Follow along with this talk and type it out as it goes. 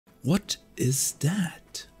What is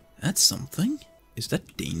that? That's something. Is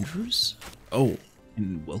that dangerous? Oh,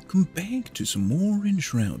 and welcome back to some more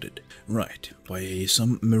Enshrouded. Right, by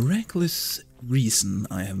some miraculous reason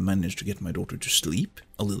I have managed to get my daughter to sleep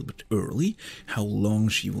a little bit early. How long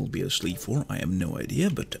she will be asleep for, I have no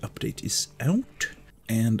idea, but the update is out.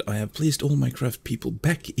 And I have placed all my craft people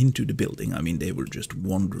back into the building. I mean, they were just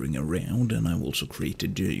wandering around, and I've also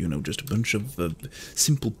created, you know, just a bunch of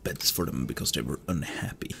simple beds for them because they were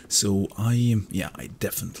unhappy. So I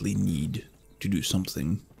definitely need to do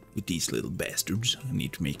something with these little bastards. I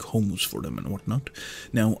need to make homes for them and whatnot.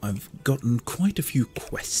 Now, I've gotten quite a few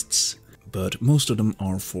quests, but most of them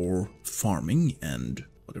are for farming and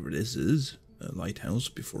whatever this is. A lighthouse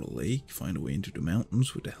before a lake, find a way into the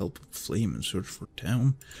mountains with the help of flame and search for a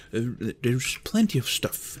town. There's plenty of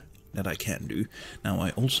stuff that I can do. Now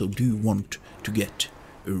I also do want to get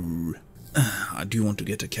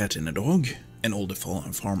a cat and a dog and all the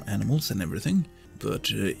farm animals and everything.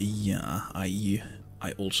 But yeah, I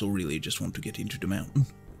also really just want to get into the mountain.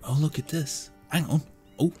 Oh, look at this. Hang on.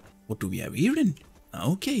 Oh, what do we have here then?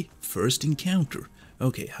 Okay, first encounter.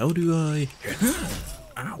 Okay, how do I...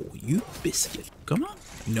 Ow, you biscuit. Come on.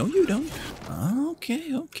 No, you don't.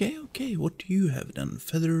 Okay. What do you have then?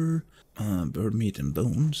 Feather, bird meat and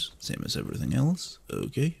bones. Same as everything else.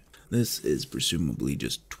 Okay. This is presumably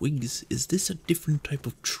just twigs. Is this a different type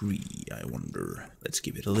of tree, I wonder? Let's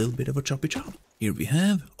give it a little bit of a choppy chop. Here we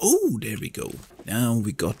have... Oh, there we go. Now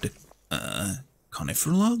we got the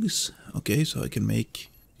conifer logs. Okay, so I can make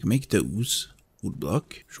those. Wood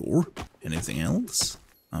block. Sure. Anything else?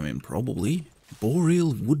 I mean, probably...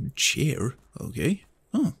 Boreal wood chair. Okay.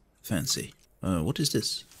 Oh, fancy. What is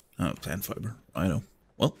this? Oh, plant fiber. I know.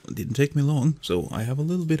 Well, it didn't take me long, so I have a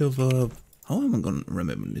little bit of how am I gonna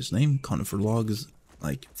remember this name? Conifer logs,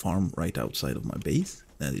 like, farm right outside of my base.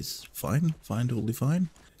 That is fine. Totally fine.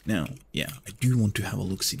 Now, yeah, I do want to have a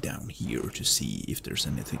look-see down here to see if there's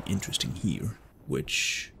anything interesting here.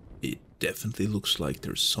 Which, it definitely looks like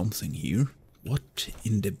there's something here. What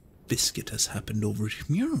in the biscuit has happened over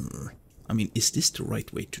here? I mean, is this the right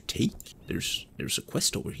way to take? There's a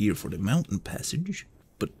quest over here for the mountain passage,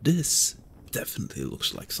 but this definitely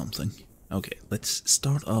looks like something. Okay, let's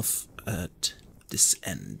start off at this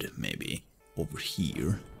end, maybe. Over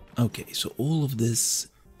here. Okay, so all of this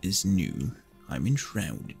is new. I'm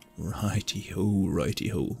enshrouded.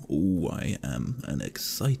 Righty-ho. Oh, I am an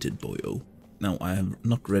excited boyo. Now, I have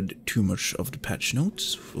not read too much of the patch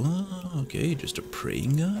notes. Okay, just a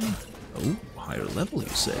praying guy. Oh, higher level, you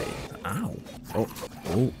say? Ow.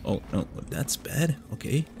 Oh, no, that's bad.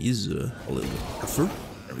 Okay, he's a little tougher.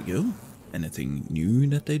 There we go. Anything new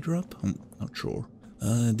that they drop? I'm not sure.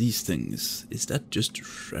 These things. Is that just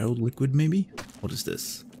shroud liquid, maybe? What is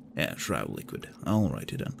this? Yeah, shroud liquid. I'll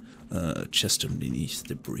write it down. Chest underneath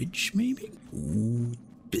the bridge, maybe? Ooh,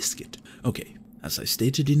 biscuit. Okay, as I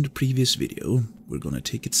stated in the previous video, we're gonna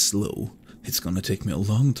take it slow. It's gonna take me a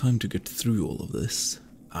long time to get through all of this.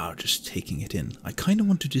 Just taking it in. I kinda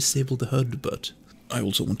want to disable the HUD, but I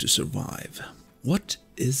also want to survive. What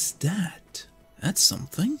is that? That's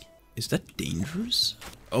something? Is that dangerous?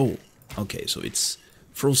 Oh, okay, so it's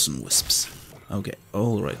frozen wisps. Okay,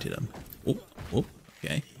 alrighty then. Oh,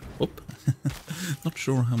 okay. Not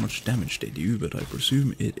sure how much damage they do, but I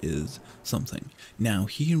presume it is something. Now,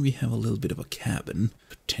 here we have a little bit of a cabin.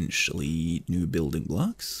 Potentially new building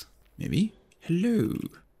blocks? Maybe? Hello?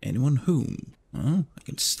 Anyone home? Oh, I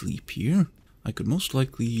can sleep here. I could most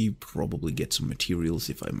likely probably get some materials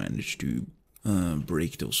if I manage to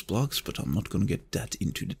break those blocks, but I'm not gonna get that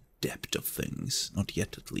into the depth of things. Not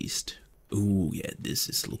yet, at least. Oh, yeah, this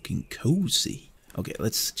is looking cozy. Okay,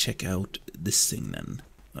 let's check out this thing then.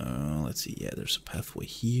 Let's see, yeah, there's a pathway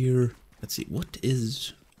here. Let's see, what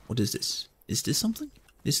is this? Is this something?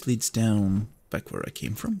 This leads down back where I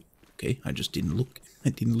came from. Okay, I just didn't look. I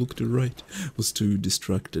didn't look to the right. Was too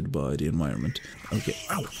distracted by the environment. Okay,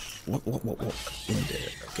 ow! What? In there.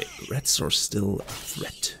 Okay, rats are still a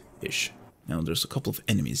threat-ish. Now, there's a couple of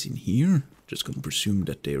enemies in here. Just gonna presume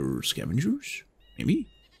that they're scavengers? Maybe?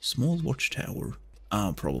 Small watchtower.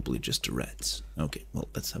 Probably just the rats. Okay, well,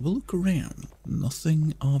 let's have a look around.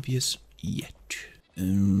 Nothing obvious yet.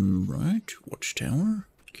 Right, watchtower.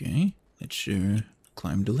 Okay, let's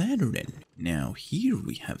climb the ladder then. Now, here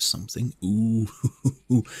we have something. Ooh,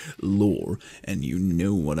 lore. And you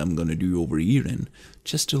know what I'm gonna do over here then.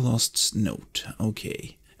 Chester Lost's note.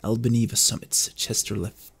 Okay, Albaneve summits. Chester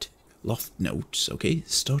loft notes. Okay,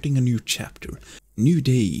 starting a new chapter. New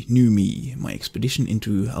day, new me. My expedition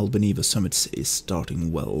into Albaneve summits is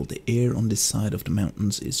starting well. The air on this side of the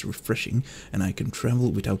mountains is refreshing, and I can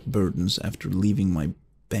travel without burdens after leaving my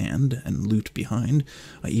band and loot behind.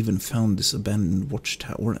 I even found this abandoned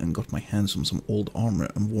watchtower and got my hands on some old armor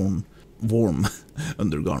and warm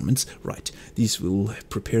undergarments. Right, these will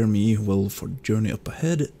prepare me well for the journey up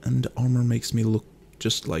ahead, and the armor makes me look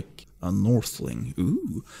just like a Northling.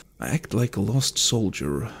 Ooh, I act like a lost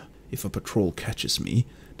soldier. If a patrol catches me,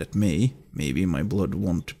 that maybe my blood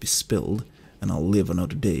won't be spilled, and I'll live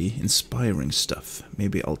another day. Inspiring stuff.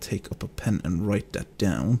 Maybe I'll take up a pen and write that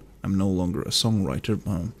down. I'm no longer a songwriter,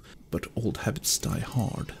 but old habits die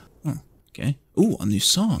hard. Oh, okay. Ooh, a new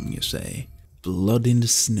song, you say? Blood in the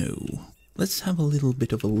Snow. Let's have a little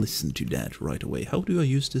bit of a listen to that right away. How do I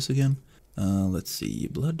use this again? Let's see.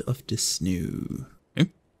 Blood of the Snow.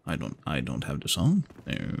 I don't have the song.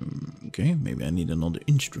 Okay, maybe I need another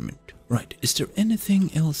instrument. Right, is there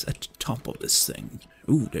anything else at the top of this thing?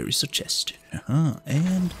 Ooh, there is a chest.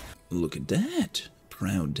 And look at that.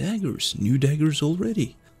 Proud daggers. New daggers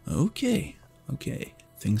already. Okay.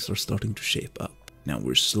 Things are starting to shape up. Now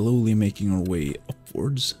we're slowly making our way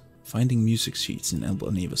upwards. Finding music sheets in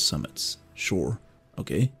Albaneve summits. Sure.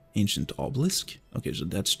 Okay. Ancient obelisk. Okay, so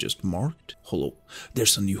that's just marked. Hollow.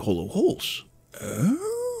 There's a new hollow holes. Oh.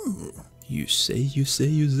 You say.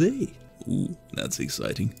 Ooh, that's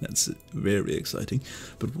exciting. That's very exciting.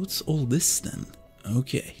 But what's all this then?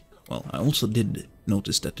 Okay. Well, I also did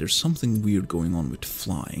notice that there's something weird going on with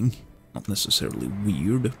flying. Not necessarily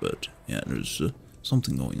weird, but yeah, there's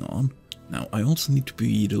something going on. Now, I also need to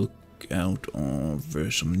be to look out for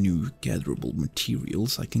some new gatherable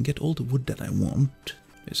materials. I can get all the wood that I want,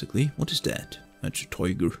 basically. What is that? That's a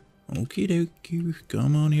tiger. Okie dokie.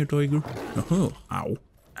 Come on here, tiger. Oh, ow.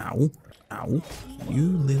 Ow. Ow. You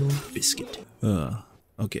little biscuit.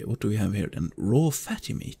 Okay, what do we have here then? Raw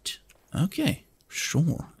fatty meat. Okay,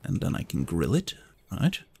 sure. And then I can grill it,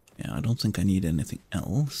 right? Yeah, I don't think I need anything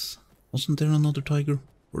else. Wasn't there another tiger?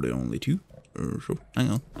 Were there only two? Sure. Hang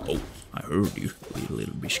on. Oh, I heard you,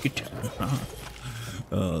 little biscuit.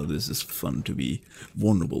 This is fun to be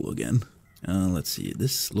vulnerable again. Let's see.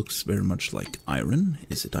 This looks very much like iron.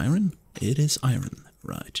 Is it iron? It is iron.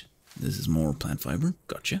 Right. This is more plant fiber.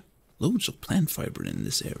 Gotcha. Loads of plant fiber in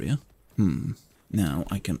this area. Now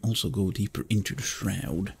I can also go deeper into the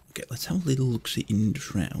shroud. Okay, let's have a little look-see in the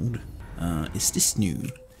shroud. Is this new?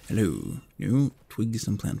 Hello. New twigs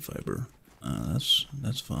and plant fiber.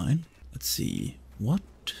 That's fine. Let's see. What?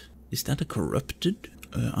 Is that a corrupted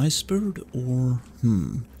iceberg or...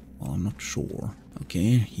 Well, I'm not sure.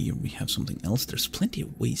 Okay, here we have something else. There's plenty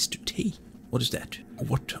of ways to take. What is that?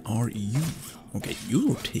 What are you? Okay,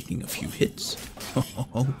 you're taking a few hits.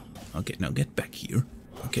 Okay, now get back here.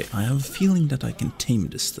 Okay, I have a feeling that I can tame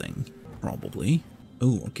this thing. Probably.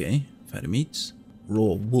 Oh, okay. Fatty meats.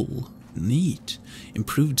 Raw wool. Neat.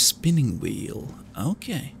 Improved spinning wheel.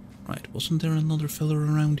 Okay. Right, wasn't there another fella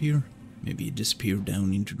around here? Maybe he disappeared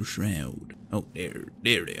down into the shroud. Oh, there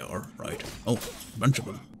they are. Right. Oh, a bunch of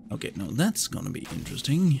them. Okay, now that's gonna be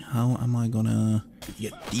interesting. How am I gonna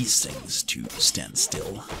get these things to stand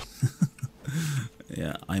still?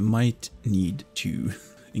 Yeah, I might need to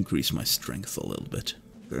increase my strength a little bit.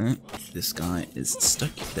 Okay, this guy is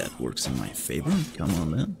stuck. That works in my favor. Come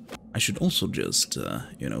on then. I should also just,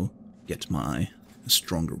 you know, get my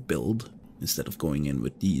stronger build instead of going in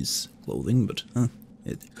with these clothing, but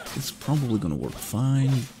it's probably gonna work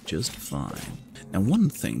fine, just fine. Now, one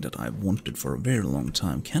thing that I've wanted for a very long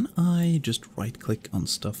time, can I just right-click on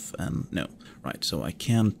stuff and... No. Right, so I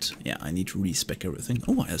can't... Yeah, I need to respec everything.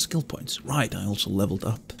 Oh, I have skill points. Right, I also leveled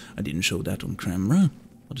up. I didn't show that on camera.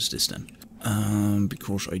 What is this then?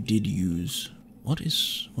 Because I did use... What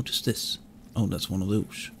is this? Oh, that's one of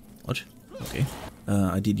those. What? Okay.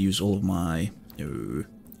 I did use all of my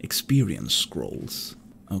experience scrolls.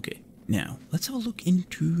 Okay. Now, let's have a look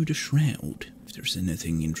into the shroud, if there's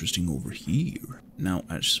anything interesting over here. Now,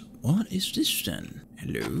 what is this then?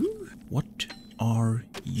 Hello? What are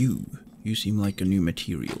you? You seem like a new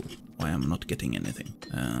material. Why I'm not getting anything.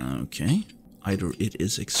 Okay. Either it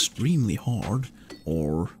is extremely hard,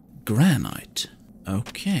 or granite.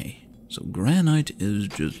 Okay. So granite is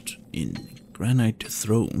just in granite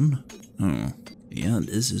throne. Oh, yeah,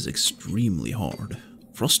 this is extremely hard.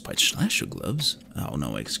 Frostbite slasher gloves? Oh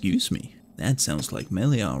no, excuse me. That sounds like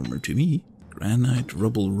melee armor to me. Granite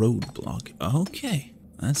rubble roadblock. Okay,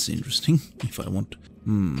 that's interesting. If I want...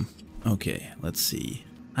 Okay, let's see.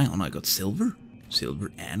 Hang on, I got silver?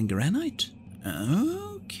 Silver and granite?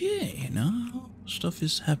 Okay, now stuff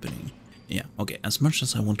is happening. Yeah, okay, as much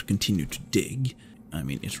as I want to continue to dig, I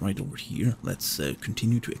mean, it's right over here. Let's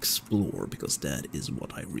continue to explore, because that is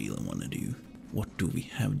what I really want to do. What do we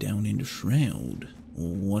have down in the shroud?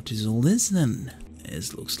 What is all this then?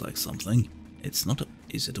 This looks like something. It's not a...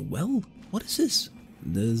 Is it a well? What is this?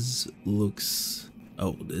 this looks...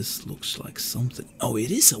 Oh, this looks like something. Oh,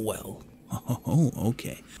 it is a well. Oh,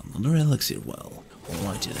 okay. Another elixir well.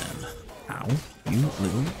 Alrighty then. Ow, you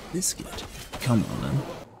little biscuit. Come on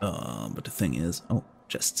then. But the thing is... Oh,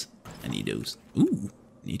 chests. I need those. Ooh,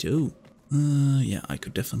 neato. Yeah, I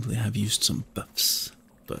could definitely have used some buffs.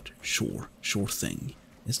 But sure thing.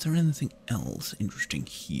 Is there anything else interesting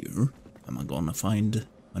here? Am I gonna find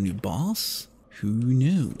a new boss? Who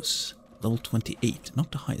knows? Level 28,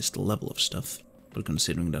 not the highest level of stuff. But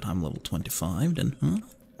considering that I'm level 25, then,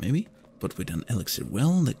 maybe? But with an elixir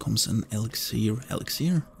well, there comes an elixir,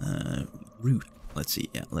 root. Let's see,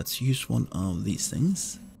 yeah, let's use one of these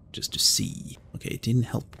things, just to see. Okay, it didn't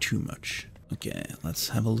help too much. Okay, let's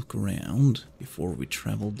have a look around before we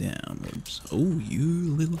travel downwards. Oh,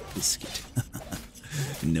 you little biscuit.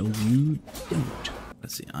 No, you don't.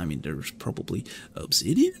 Let's see, I mean, there's probably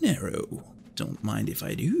obsidian arrow. Don't mind if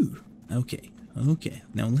I do. Okay,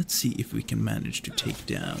 now let's see if we can manage to take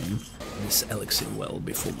down this elixir well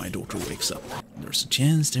before my daughter wakes up. There's a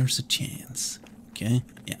chance. Okay,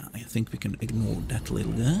 yeah, I think we can ignore that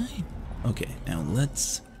little guy. Okay, now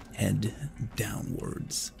let's head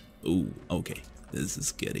downwards. Oh, okay, this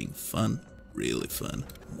is getting fun, really fun.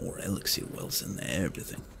 More elixir wells and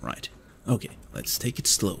everything. Right, okay, let's take it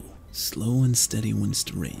slow. Slow and steady wins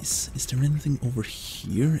the race. Is there anything over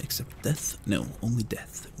here except death? No, only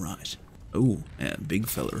death, right. Oh, yeah, big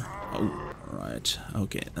feller. Oh, right.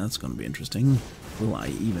 Okay, that's gonna be interesting. Will I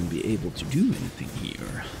even be able to do anything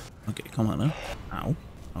here? Okay, come on now. Ow.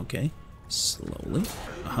 Okay. Slowly.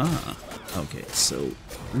 Aha. Okay, so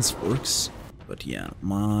this works. But yeah,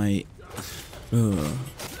 I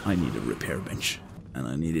need a repair bench. And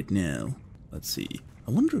I need it now. Let's see.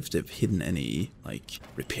 I wonder if they've hidden any, like,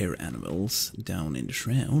 repair animals down in the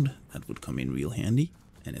shroud. That would come in real handy.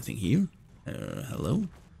 Anything here? Hello?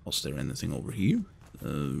 Was there anything over here?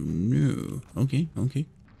 No. Okay.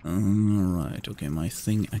 Alright, okay, my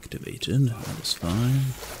thing activated. That is fine.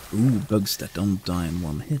 Ooh, bugs that don't die in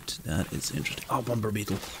one hit. That is interesting. Oh, bomber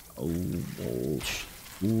beetle. Oh, bullshit.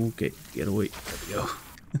 Okay, get away. There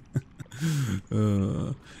we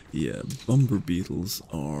go. Yeah, bomber beetles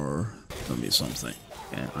are gonna be something.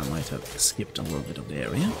 Okay, I might have skipped a little bit of the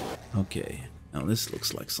area. Okay, now this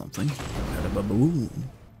looks like something.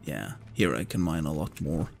 Yeah, here I can mine a lot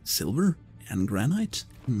more silver and granite.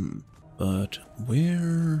 But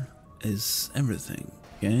where is everything?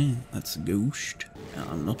 Okay, that's a ghost.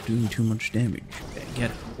 I'm not doing too much damage. Okay,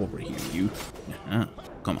 get over here, you.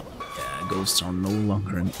 Come on. Yeah, ghosts are no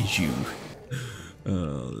longer an issue.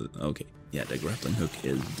 Okay. Yeah, the grappling hook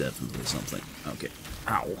is definitely something. Okay.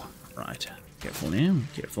 Ow. Right. Careful now.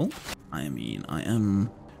 Careful. I mean, I am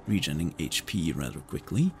regening HP rather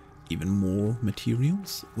quickly. Even more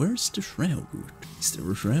materials. Where's the shroud root? Is there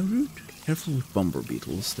a shroud root? Careful with bomber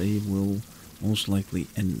beetles. They will most likely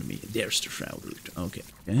end me. There's the shroud root. Okay.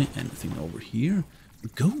 Okay. Anything over here?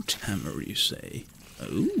 Goat hammer, you say?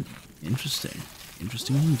 Oh, interesting.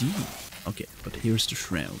 Interesting indeed. Okay, but here's the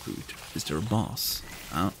shroud root. Is there a boss?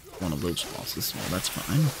 One of those bosses. Well, that's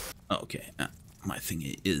fine. Okay, my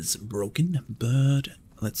thing is broken, but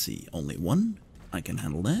let's see. Only one? I can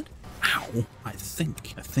handle that. Ow! I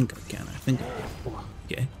think I can.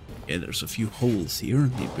 Okay. Okay, there's a few holes here.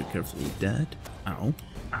 Need to be careful with that. Ow.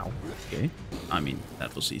 Ow. Okay. I mean,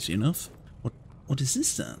 that was easy enough. What is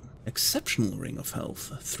this then? Exceptional ring of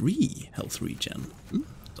health. 3 health regen.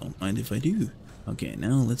 Don't mind if I do. Okay,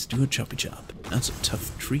 now let's do a choppy chop. That's a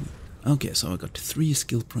tough tree. Okay, so I got 3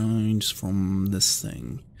 skill points from this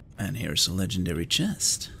thing. And here's a legendary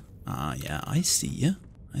chest. Yeah, I see ya.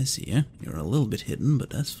 You're a little bit hidden, but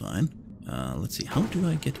that's fine. Let's see, how do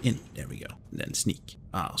I get in? There we go. Then sneak.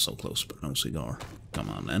 So close, but no cigar. Come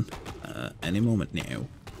on, then. Any moment now.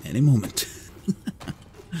 Any moment.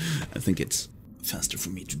 I think it's faster for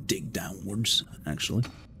me to dig downwards, actually.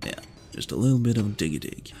 Yeah, just a little bit of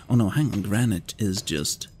dig. Oh no, hang on, granite is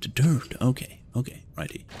just the dirt. Okay,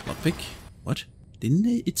 righty. Lockpick? What? Didn't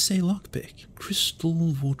it say lockpick? Crystal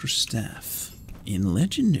water staff. In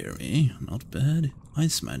legendary, not bad.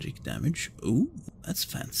 Ice magic damage. Oh, that's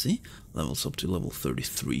fancy. Levels up to level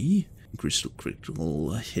 33. Crystal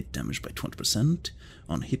critical hit damage by 20%.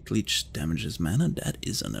 On hit leech damages mana. That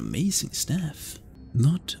is an amazing staff.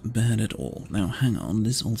 Not bad at all. Now hang on,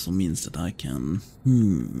 this also means that I can...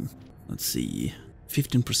 let's see...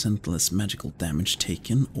 15% less magical damage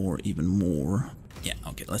taken, or even more. Yeah,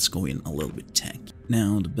 okay, let's go in a little bit tanky.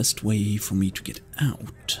 Now, the best way for me to get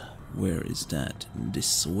out... Where is that?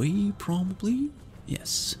 This way, probably?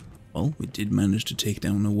 Yes. Well, we did manage to take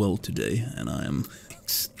down a well today, and I am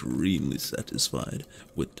extremely satisfied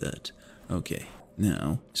with that. Okay,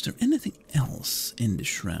 Now, is there anything else in the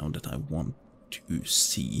shroud that I want to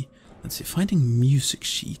see? Let's see, finding music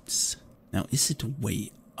sheets. Now, is it a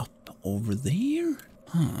way up over there?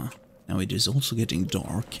 Huh. Now, it is also getting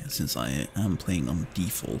dark, since I am playing on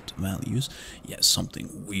default values. Yeah,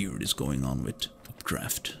 something weird is going on with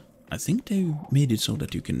Updraft. I think they made it so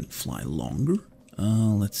that you can fly longer.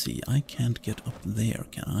 Let's see, I can't get up there,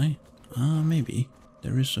 can I? Maybe.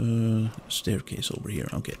 There is a staircase over here.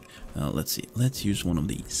 Okay, let's see. Let's use one of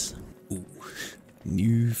these. Ooh,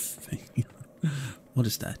 new thing. What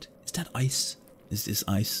is that? Is that ice? Is this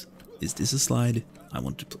ice? Is this a slide? I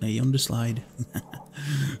want to play on the slide.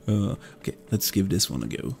 Okay, let's give this one a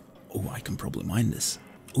go. Oh, I can probably mine this.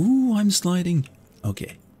 Ooh, I'm sliding.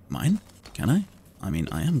 Okay, mine? Can I? I mean,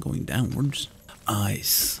 I am going downwards.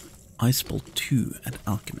 Ice. Ice Ball 2 at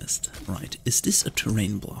Alchemist. Right, is this a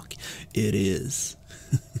terrain block? It is.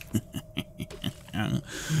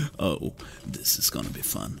 Oh, this is gonna be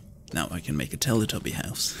fun. Now I can make a Teletubby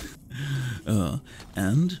house.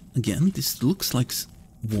 And again, this looks like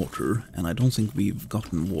water, and I don't think we've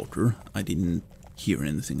gotten water. I didn't hear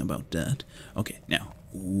anything about that. Okay, now,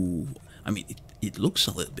 ooh, I mean, it looks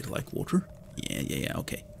a little bit like water. Yeah,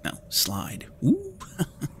 okay. Now, slide. Ooh.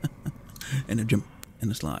 And a jump,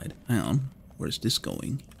 and a slide. Hang on, where's this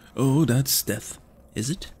going? Oh, that's death. Is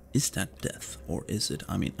it? Is that death, or is it?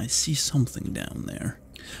 I mean, I see something down there.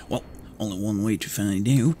 Well, only one way to find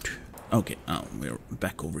out. Okay, we're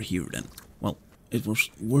back over here then. Well, it was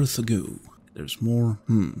worth a go. There's more,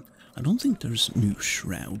 I don't think there's new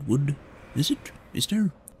shroud wood. Is it? Is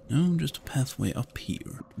there? No, just a pathway up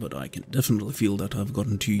here. But I can definitely feel that I've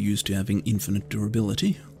gotten too used to having infinite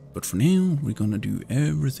durability. But for now, we're gonna do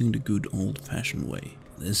everything the good old-fashioned way.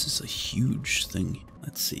 This is a huge thing.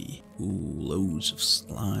 Let's see. Ooh, loads of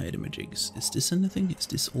slide images. Is this anything? Is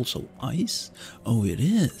this also ice? Oh, it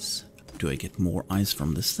is. Do I get more ice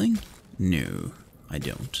from this thing? No, I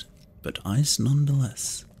don't. But ice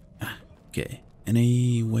nonetheless. Okay.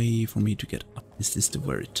 Any way for me to get up? Is this the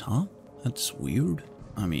very top? That's weird.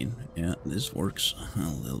 I mean, yeah, this works. A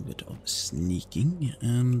little bit of sneaking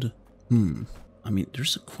and... I mean,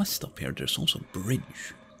 there's a quest up here. There's also a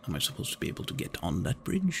bridge. Am I supposed to be able to get on that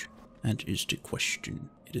bridge? That is the question.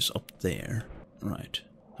 It is up there. Right.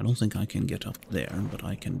 I don't think I can get up there, but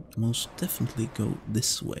I can most definitely go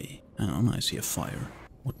this way. Hang on, I see a fire.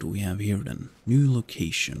 What do we have here then? New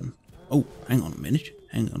location. Oh, hang on a minute.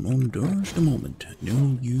 Hang on just a moment.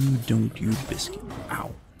 No, you don't, you biscuit.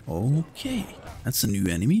 Ow. Okay, that's a new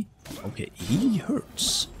enemy. Okay, he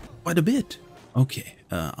hurts quite a bit. Okay,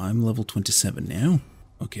 I'm level 27 now.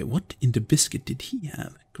 Okay, what in the biscuit did he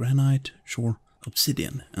have? Granite, sure.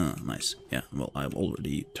 Obsidian. Nice. Yeah, well, I've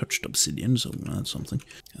already touched obsidian, so that's something.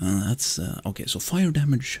 Okay, so fire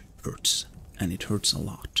damage hurts. And it hurts a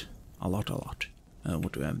lot. A lot.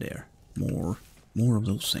 What do we have there? More of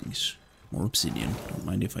those things. More obsidian. Don't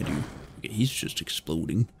mind if I do. Okay, he's just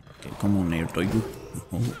exploding. Okay, come on there, tiger.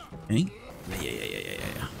 Oh, okay.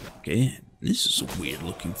 Yeah. Okay, this is a weird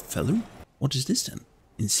looking feather. What is this then?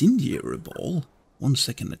 Incendiary ball? 1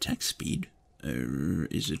 second attack speed?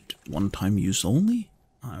 Is it one-time use only?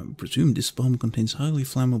 I presume this bomb contains highly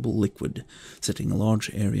flammable liquid, setting a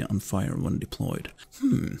large area on fire when deployed.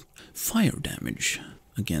 Fire damage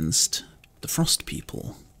against the frost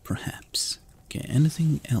people, perhaps. Okay,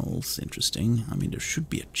 anything else interesting? I mean, there should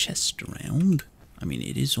be a chest around. I mean,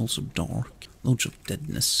 it is also dark. Loads of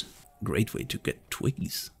deadness. Great way to get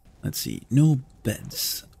twigs. Let's see, no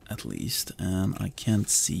beds, at least, and I can't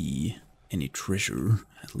see any treasure,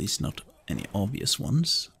 at least not any obvious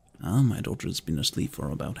ones. My daughter's been asleep for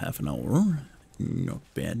about half an hour. Not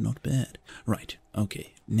bad. Right,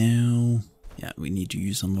 okay, now... Yeah, we need to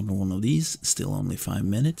use another one of these. Still only 5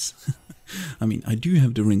 minutes. I mean, I do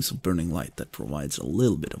have the Rings of Burning Light that provides a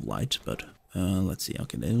little bit of light, but... let's see,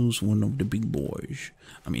 okay, there's one of the big boys.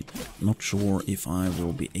 I mean, not sure if I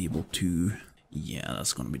will be able to... Yeah,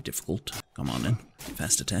 that's gonna be difficult. Come on then,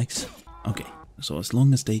 fast attacks. Okay, so as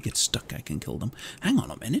long as they get stuck, I can kill them. Hang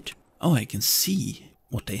on a minute. Oh, I can see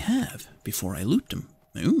what they have before I loot them.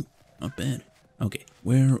 Ooh, not bad. Okay,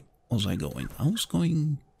 where was I going? I was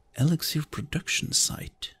going Elixir production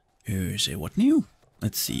site. Say what new?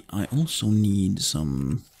 Let's see, I also need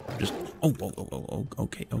some... Just... Oh,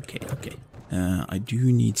 okay. I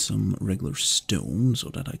do need some regular stone so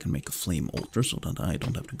that I can make a flame altar so that I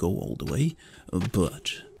don't have to go all the way.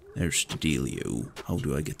 But there's the dealio. How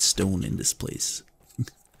do I get stone in this place?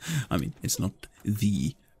 I mean, it's not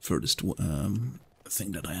the furthest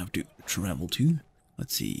thing that I have to travel to.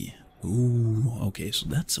 Let's see. Ooh, okay, so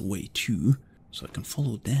that's a way too. So I can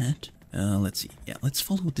follow that. Let's see. Yeah, let's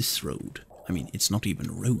follow this road. I mean, it's not even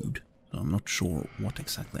a road. So I'm not sure what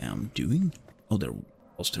exactly I'm doing. Oh,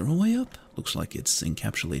 was there a way up? Looks like it's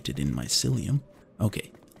encapsulated in mycelium.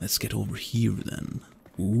 Okay, let's get over here then.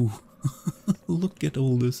 Ooh, look at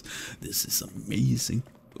all this. This is amazing.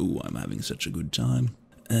 Ooh, I'm having such a good time.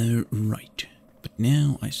 Right. But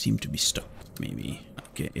now I seem to be stuck, maybe.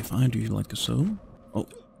 Okay, if I do like so. Oh,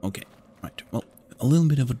 okay. Right, well, a little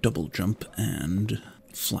bit of a double jump and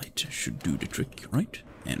flight should do the trick, right?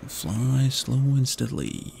 And fly slow and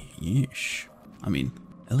steadily. Yesh. I mean,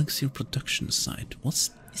 Elixir production site.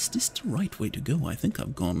 Is this the right way to go? I think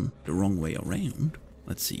I've gone the wrong way around.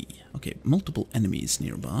 Let's see. Okay, multiple enemies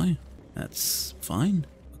nearby. That's fine.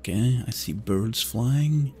 Okay, I see birds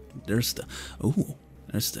flying. There's the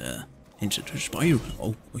Enshrouded spire.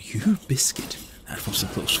 Oh, you biscuit. That was a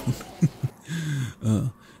close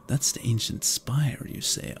one. That's the ancient spire, you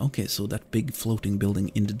say. Okay, so that big floating building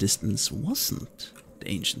in the distance wasn't the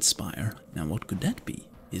ancient spire. Now what could that be?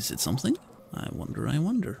 Is it something? I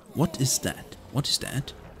wonder. What is that? What is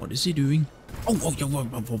that? What is he doing? Oh,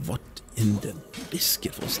 what in the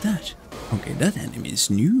biscuit was that? Okay, that enemy is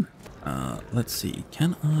new. Let's see,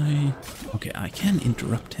 can I... Okay, I can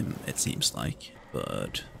interrupt him, it seems like,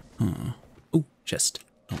 but... Oh, chest.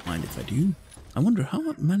 Don't mind if I do. I wonder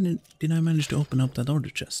how did I manage to open up that other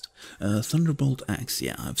chest? Thunderbolt axe,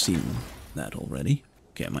 yeah, I've seen that already.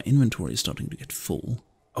 Okay, my inventory is starting to get full.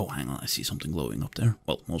 Oh, hang on, I see something glowing up there.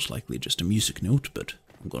 Well, most likely just a music note, but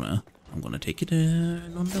I'm gonna take it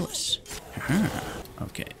nonetheless. Aha.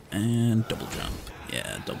 Okay, and double jump.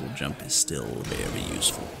 Yeah, double jump is still very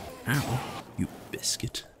useful. Ow, you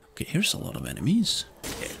biscuit. Okay, here's a lot of enemies.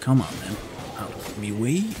 Yeah, come on then. Out of me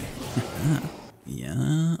way.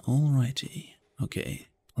 Yeah, alrighty. Okay,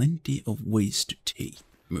 plenty of ways to take.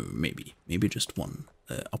 Maybe just one.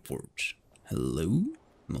 Upwards. Hello?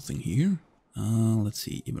 Nothing here. Let's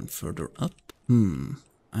see, even further up.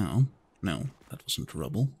 Oh, no, that wasn't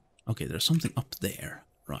rubble. Okay, there's something up there.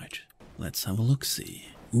 Right, let's have a look-see.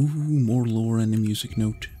 Ooh, more lore and a music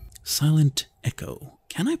note. Silent Echo.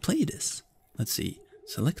 Can I play this? Let's see.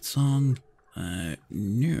 Select song.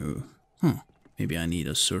 No. Maybe I need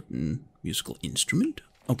a certain musical instrument?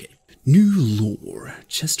 Okay. New lore.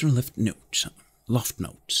 Chester left notes. Loft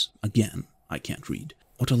notes. Again, I can't read.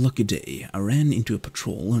 What a lucky day. I ran into a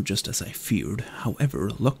patrol just as I feared. However,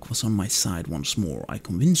 luck was on my side once more. I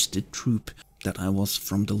convinced the troop that I was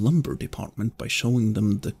from the lumber department by showing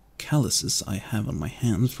them the calluses I have on my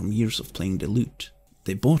hands from years of playing the lute.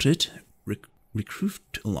 They bought it.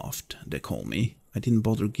 Recruit Loft, they call me. I didn't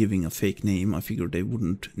bother giving a fake name. I figured they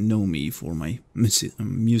wouldn't know me for my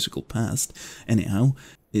musical past. Anyhow,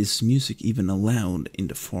 is music even allowed in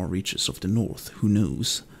the far reaches of the north? Who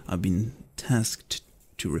knows? I've been tasked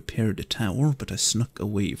to repair the tower, but I snuck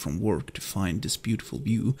away from work to find this beautiful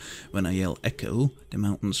view. When I yell echo, the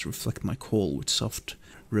mountains reflect my call with soft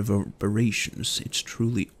reverberations. It's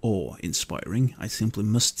truly awe-inspiring. I simply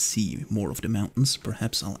must see more of the mountains.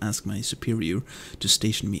 Perhaps I'll ask my superior to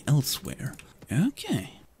station me elsewhere.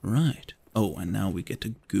 Okay, right. Oh, and now we get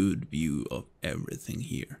a good view of everything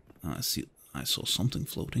here. I saw something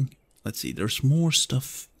floating. Let's see, there's more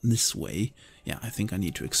stuff this way. Yeah, I think I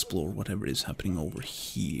need to explore whatever is happening over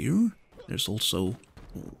here. There's also...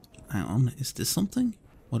 Oh, hang on, is this something?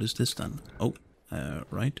 What is this then? Oh,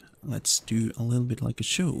 right. Let's do a little bit like a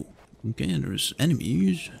show. Okay, there's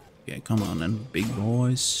enemies. Okay, come on then, big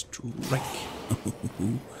boys, strike.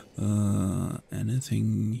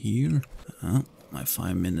 Anything here? My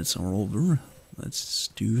 5 minutes are over. Let's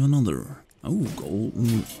do another. Oh,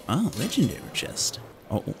 golden. Legendary chest.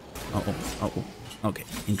 Okay,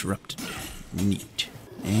 interrupted. Neat.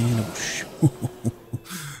 And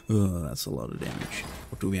oh, that's a lot of damage.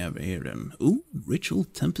 What do we have here then? Ooh, Ritual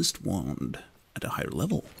Tempest Wand at a higher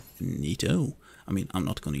level. Neato. I mean, I'm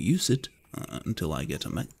not going to use it until I get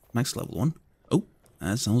a max level one. Oh,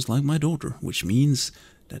 that sounds like my daughter, which means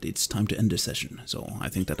that it's time to end this session. So I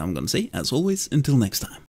think that I'm going to say, as always, until next time.